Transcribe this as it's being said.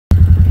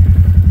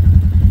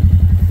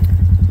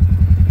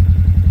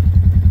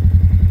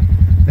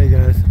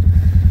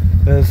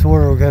This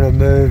morning we're going to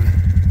move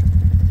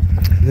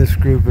this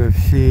group of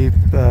sheep,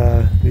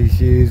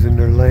 these ewes and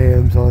their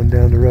lambs, on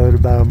down the road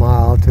about a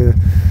mile to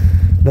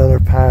another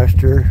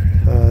pasture.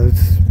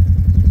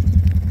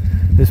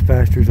 This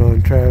pasture's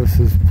on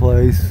Travis's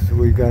place.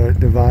 We've got it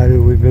divided.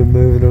 We've been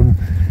moving them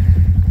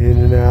in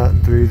and out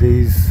through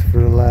these for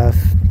the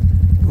last,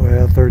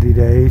 well, 30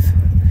 days.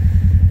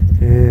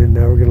 And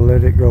now we're going to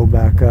let it grow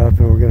back up,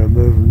 and we're going to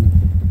move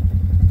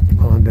them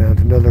on down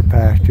to another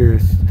pasture.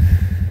 It's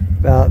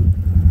about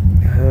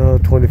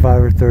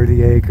 25 or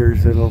 30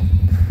 acres. It'll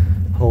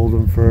hold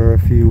them for a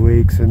few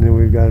weeks, and then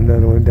we've got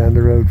another one down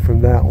the road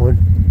from that one.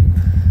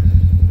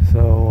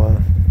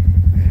 So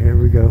here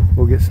we go.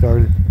 We'll get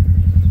started.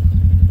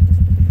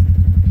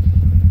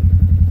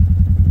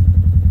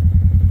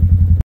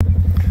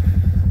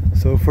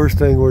 So first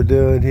thing we're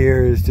doing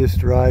here is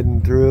just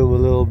riding through them a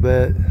little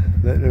bit,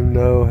 letting them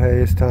know, hey,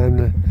 it's time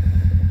to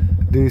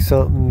do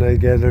something. They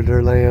gather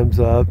their lambs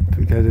up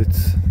because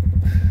it's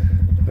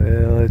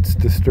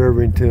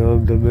disturbing to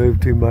them to move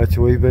too much.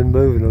 We've been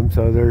moving them,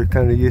 so they're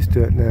kind of used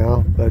to it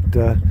now, but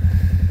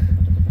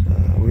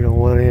we don't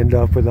want to end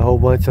up with a whole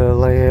bunch of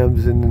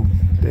lambs in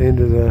the end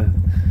of the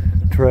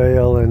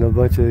trail and a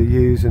bunch of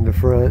ewes in the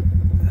front,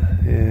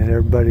 and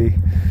everybody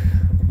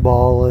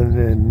bawling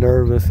and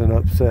nervous and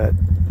upset.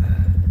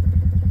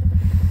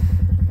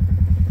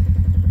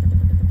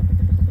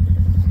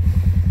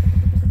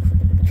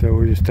 So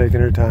we're just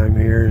taking our time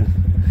here,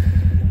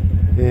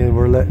 and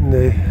we're letting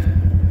the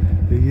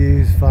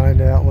ewes find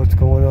out what's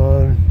going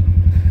on,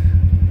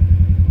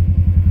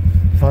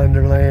 find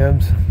their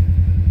lambs.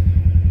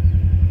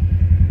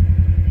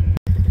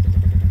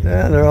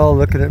 Yeah, they're all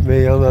looking at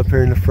me. I'm up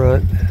here in the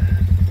front.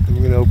 I'm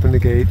going to open the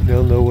gate and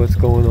they'll know what's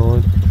going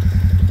on.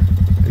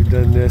 They've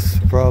done this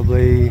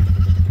probably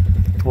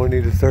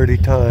 20 to 30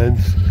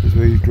 times because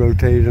we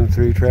rotated them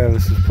through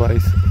Travis's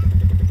place.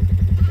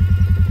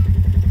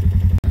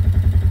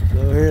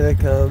 So here they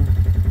come.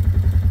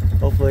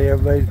 Hopefully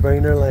everybody's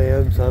bringing their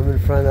lambs. I'm in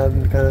front of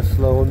them to kind of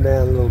slow them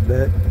down a little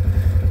bit.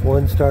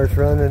 One starts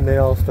running, they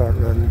all start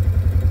running.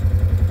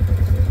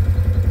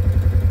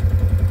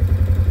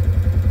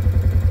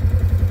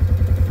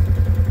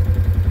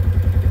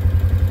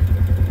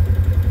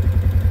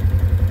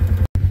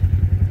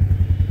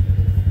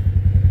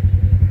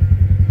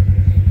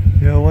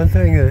 You know, one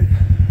thing that,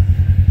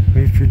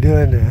 if you're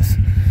doing this,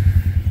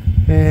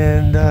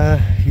 and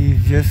you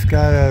just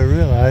gotta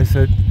realize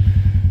that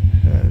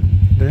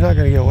they're not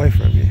going to get away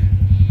from you.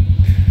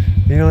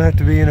 You don't have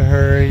to be in a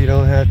hurry. You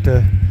don't have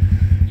to,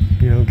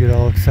 get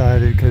all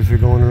excited because they're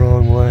going the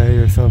wrong way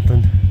or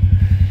something.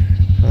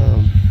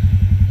 No,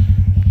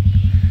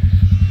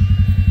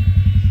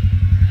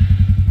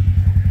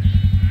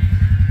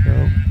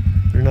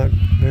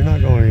 they're not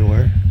going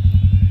anywhere.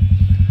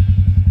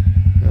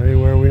 Not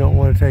anywhere we don't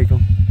want to take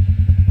them.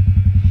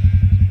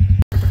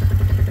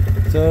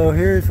 So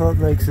here's what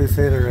makes this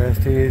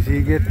interesting is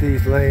you get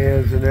these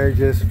lambs and they're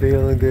just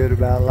feeling good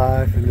about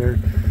life, and they're,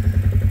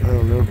 I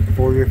don't know,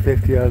 40 or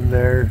 50 of them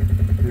there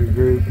in a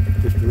group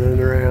just running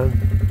around.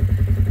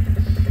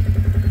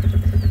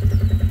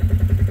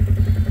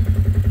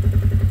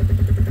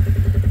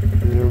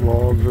 And their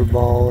moms are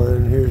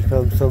bawling. Here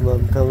comes some of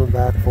them coming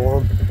back for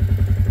them.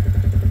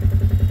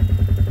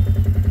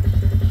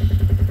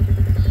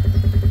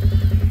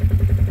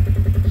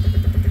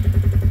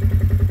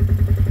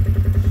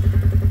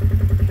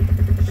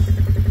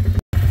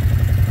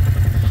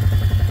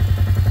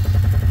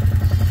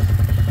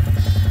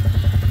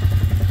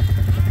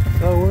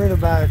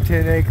 About a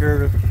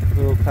 10-acre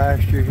little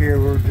pasture here.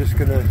 We're just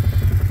gonna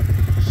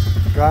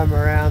drive them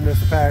around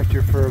this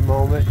pasture for a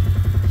moment,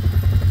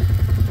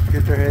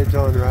 get their heads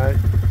on right.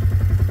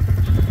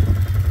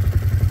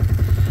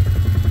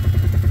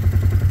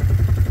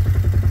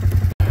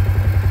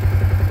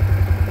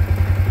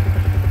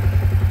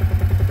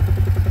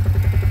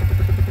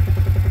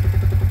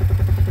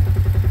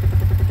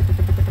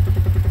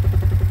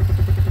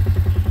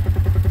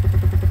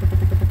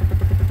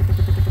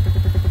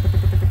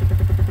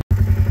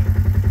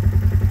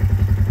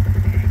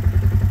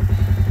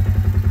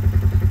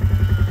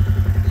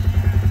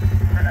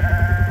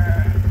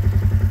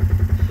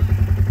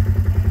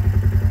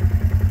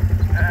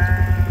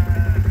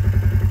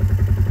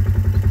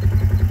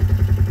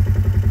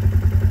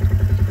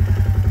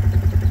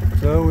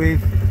 So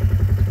we've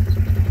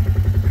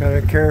kind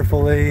of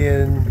carefully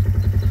and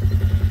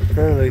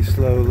fairly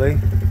slowly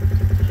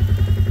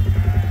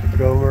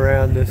drove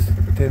around this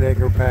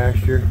 10-acre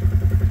pasture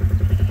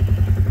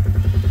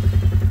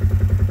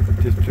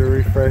just to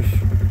refresh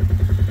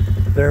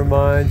their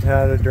minds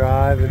how to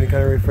drive, and to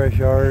kind of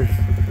refresh ours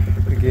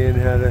again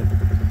how to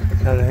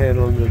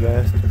handle them the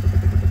best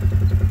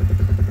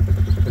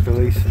with the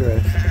least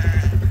stress.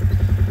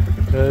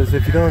 Because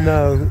if you don't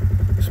know,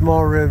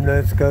 small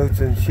ruminants, goats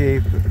and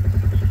sheep,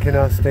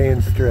 cannot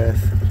stand stress.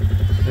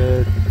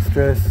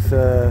 Stress,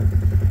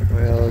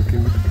 well,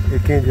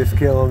 it can just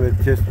kill them. It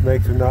just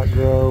makes them not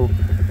grow.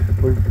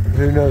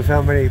 Who knows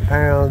how many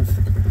pounds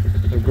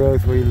of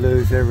growth we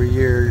lose every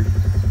year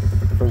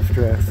from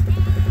stress.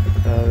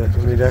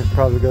 I mean, that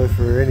probably goes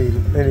for any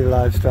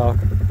livestock.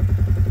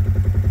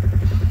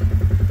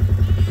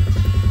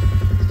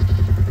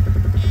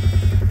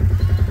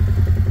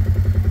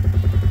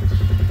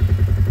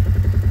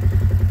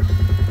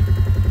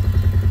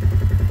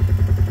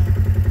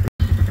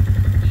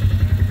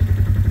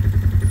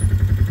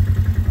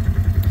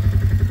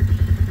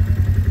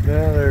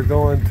 Now they're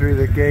going through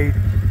the gate,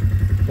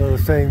 well, the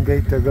same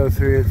gate they'll go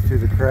through is to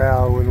the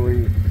corral when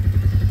we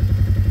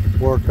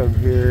work them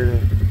here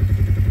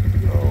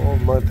in a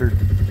month or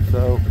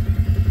so.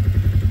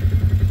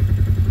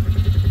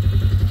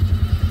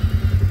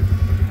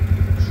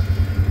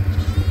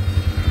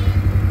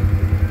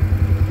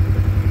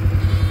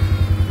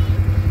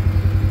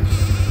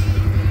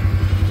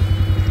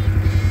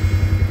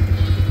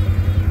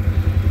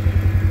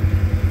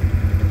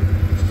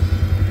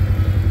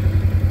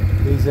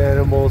 These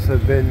animals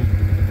have been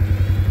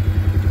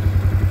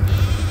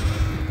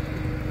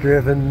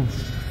driven,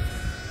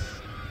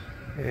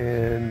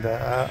 and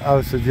I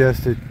would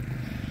suggest that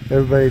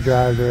everybody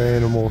drive their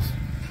animals.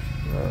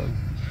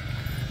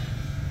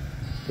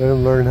 Let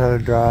them learn how to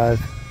drive.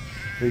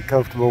 Be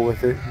comfortable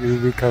with it. You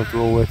be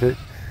comfortable with it.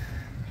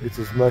 It's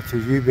as much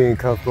as you being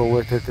comfortable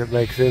with it that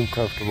makes them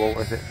comfortable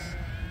with it.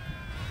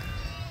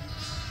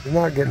 You're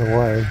not getting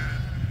away.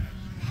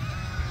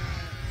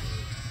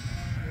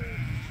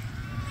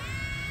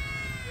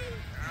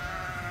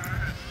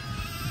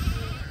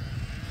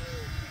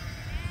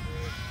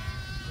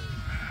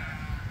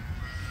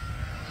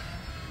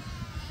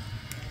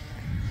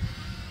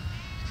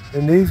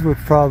 And these would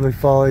probably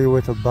follow you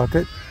with a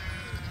bucket.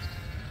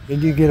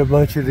 And you get a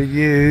bunch of the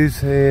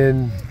ewes,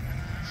 and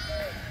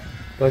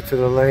a bunch of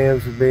the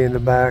lambs would be in the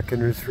back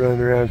and just running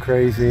around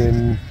crazy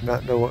and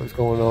not know what was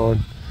going on.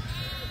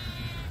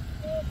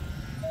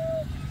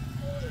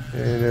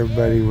 And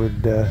everybody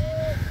would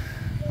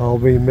all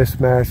be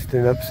mismatched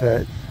and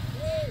upset.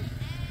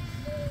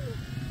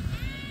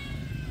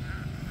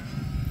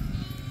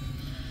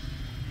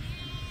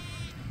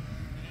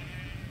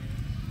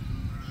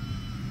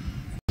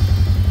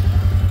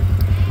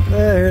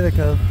 Yeah, here they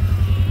come.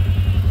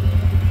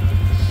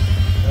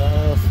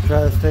 I'll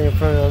try to stay in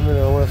front of them,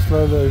 and I want to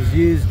slow those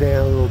ewes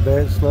down a little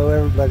bit, slow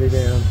everybody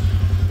down.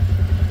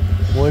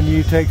 One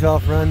ewe takes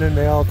off running,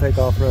 they all take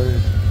off running.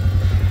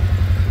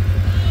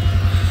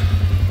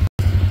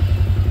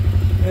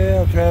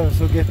 Yeah, Travis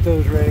will get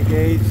those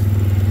renegades.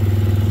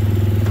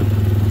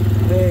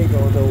 They ain't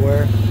going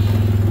nowhere.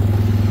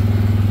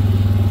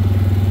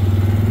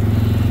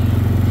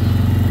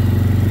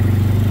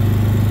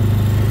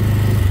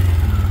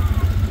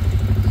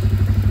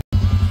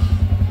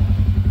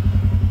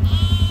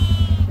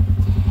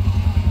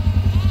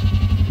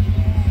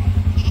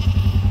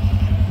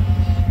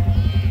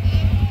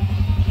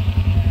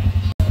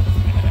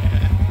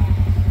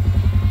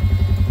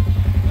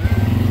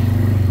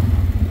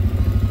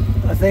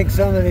 I think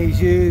some of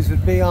these ewes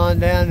would be on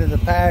down to the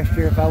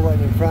pasture if I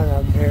wasn't in front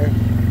of them here.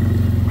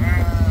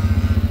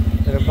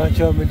 And a bunch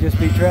of them would just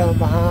be trailing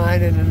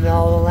behind, and then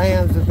all the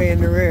lambs would be in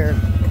the rear.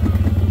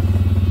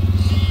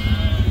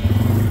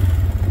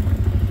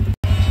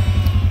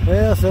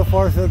 Well, so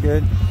far so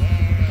good.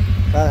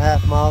 About a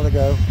half mile to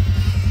go.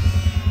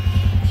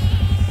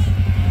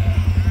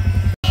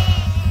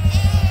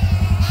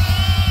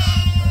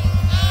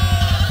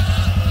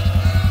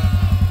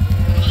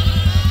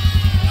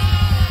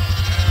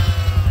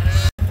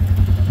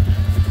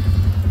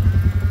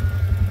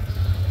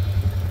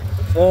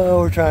 So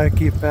we're trying to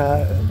keep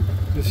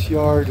this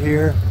yard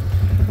here.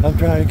 I'm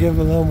trying to give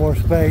them a little more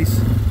space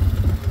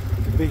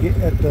to be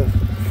at the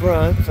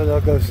front so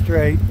they'll go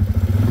straight.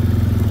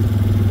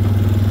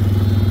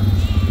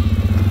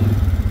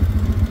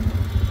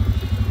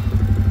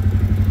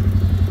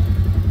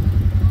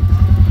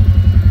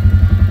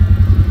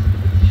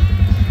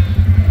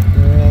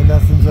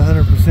 Nothing's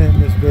 100% in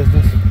this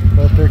business,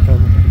 but they're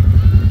coming.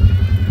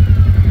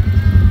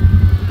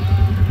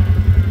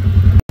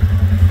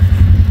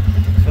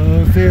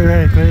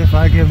 Theoretically, if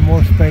I give them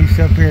more space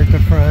up here at the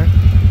front,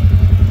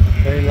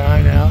 they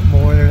line out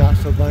more, they're not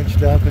so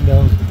bunched up, and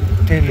they'll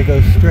tend to go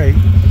straight.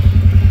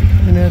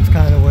 And that's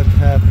kind of what's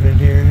happening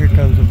here. Here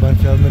comes a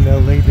bunch of them, and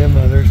they'll lead them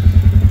others.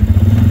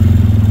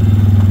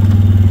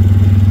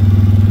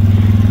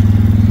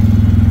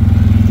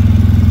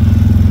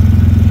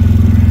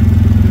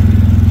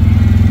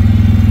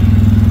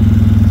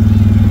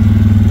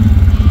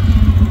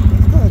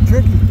 It's kind of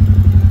tricky.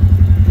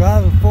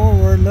 Driving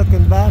forward,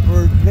 looking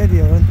backward,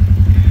 videoing.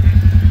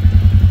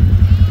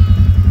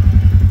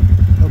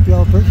 Hope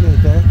y'all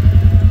appreciate that.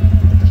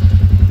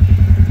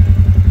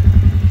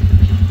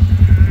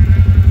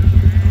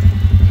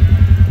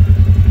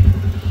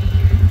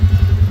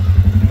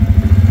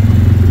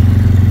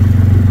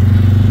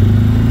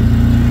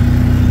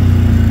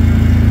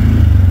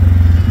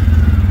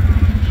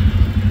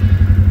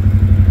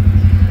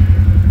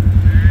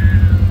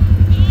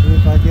 See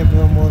if I give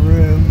them more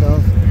room,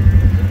 they'll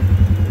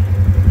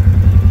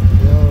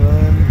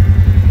run,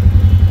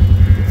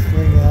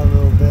 swing out a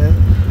little bit.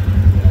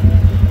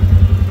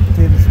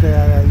 Stay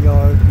out of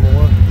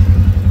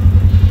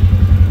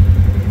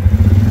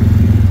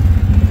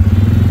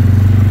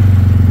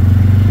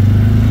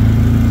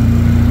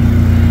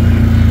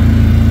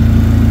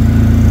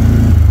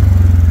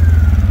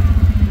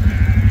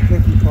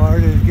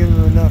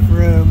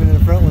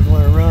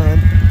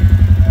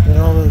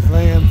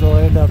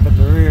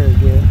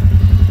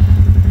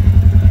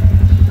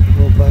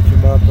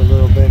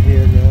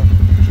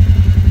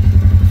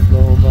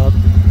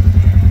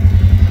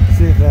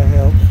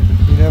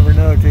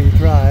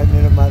right, and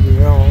then it might be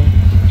wrong.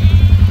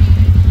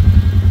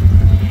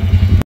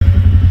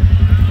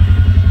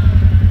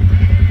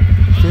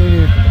 So when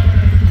you're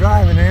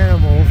driving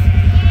animals,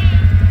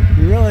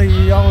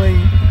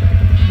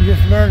 you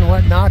just learn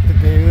what not to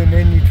do, and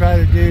then you try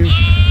to do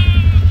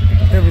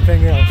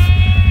everything else.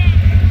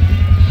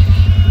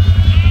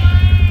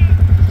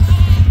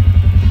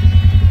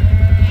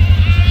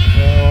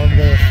 So I'm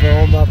going to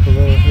slow them up a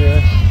little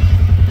here.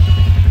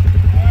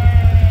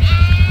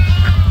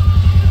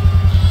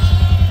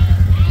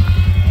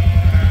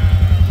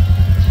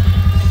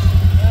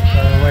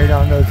 Wait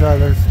on those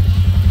others.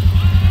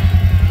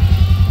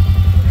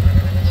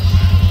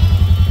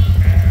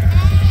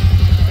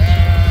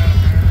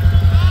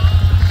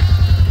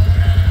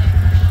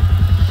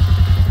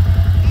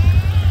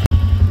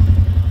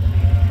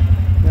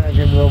 Now give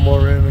them a little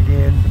more room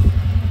again.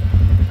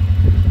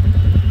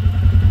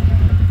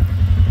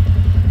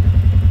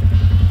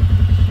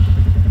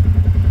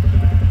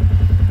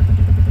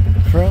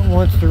 Front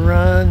wants to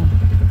run,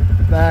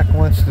 back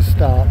wants to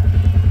stop.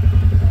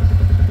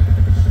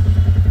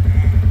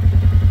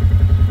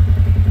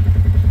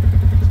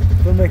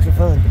 What makes it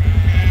fun?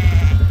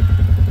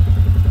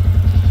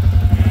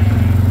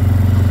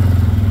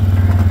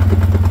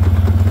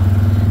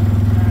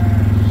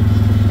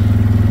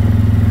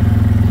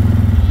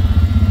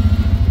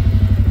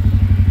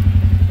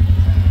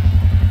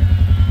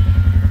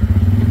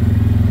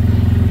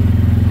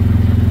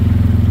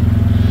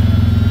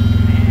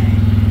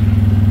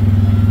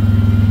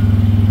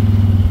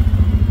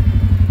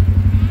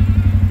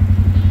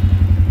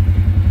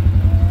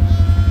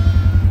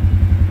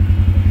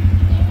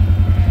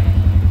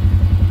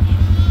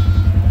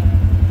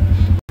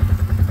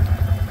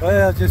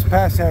 Well, just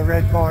past that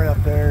red barn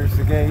up there is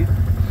the gate.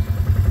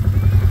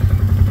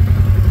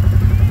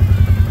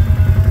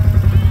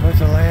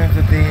 Bunch of lambs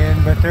at the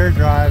end, but they're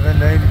driving.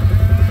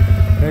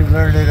 They've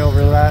learned it over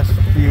the last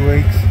few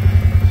weeks.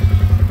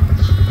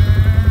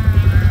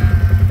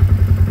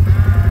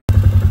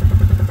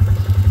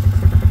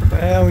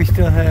 Well, we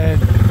still had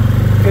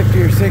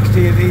 50 or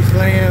 60 of these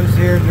lambs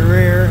here in the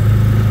rear.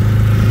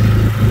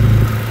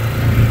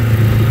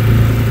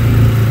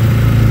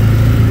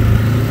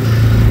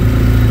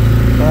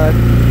 But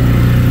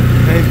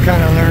they've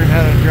kind of learned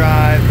how to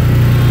drive.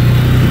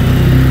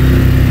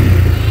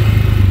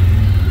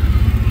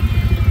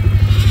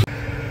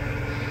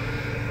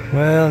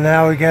 Well,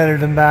 now we gathered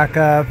them back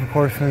up. Of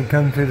course, when we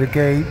come through the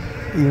gate,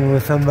 even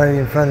with somebody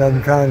in front of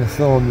them trying to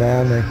slow them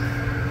down, they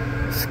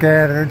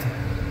scattered.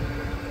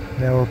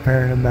 Now we're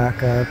pairing them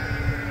back up.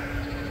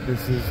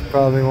 This is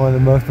probably one of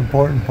the most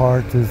important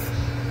parts, is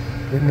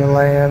getting the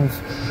lambs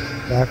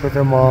back with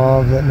their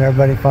moms, letting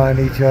everybody find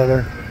each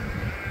other.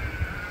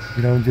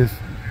 You don't just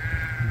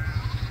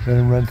let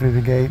them run through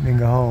the gate and then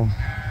go home.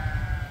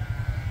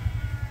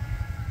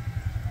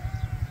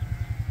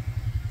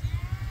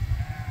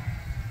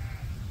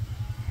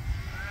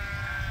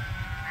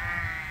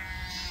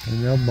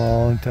 And they'll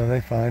bawl until they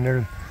find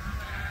their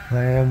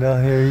lamb.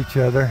 They'll hear each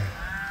other.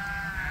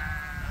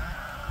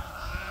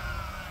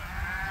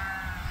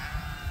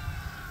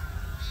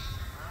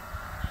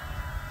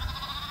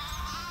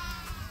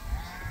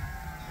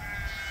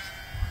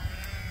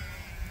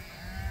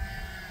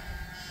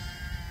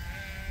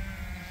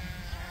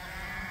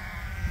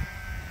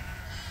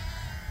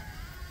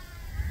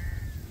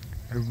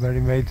 Everybody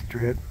made the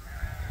trip.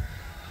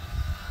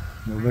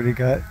 Nobody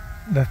got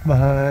left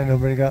behind,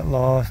 nobody got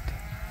lost.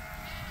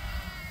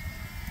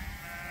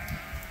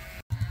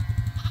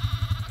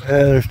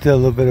 There's still a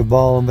little bit of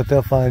bawling, but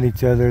they'll find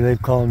each other.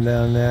 They've calmed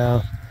down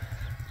now.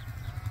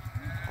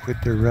 Quit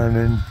their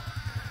running.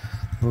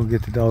 We'll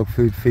get the dog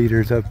food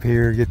feeders up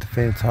here, get the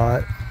fence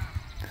hot.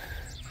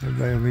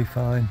 Everybody will be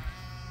fine.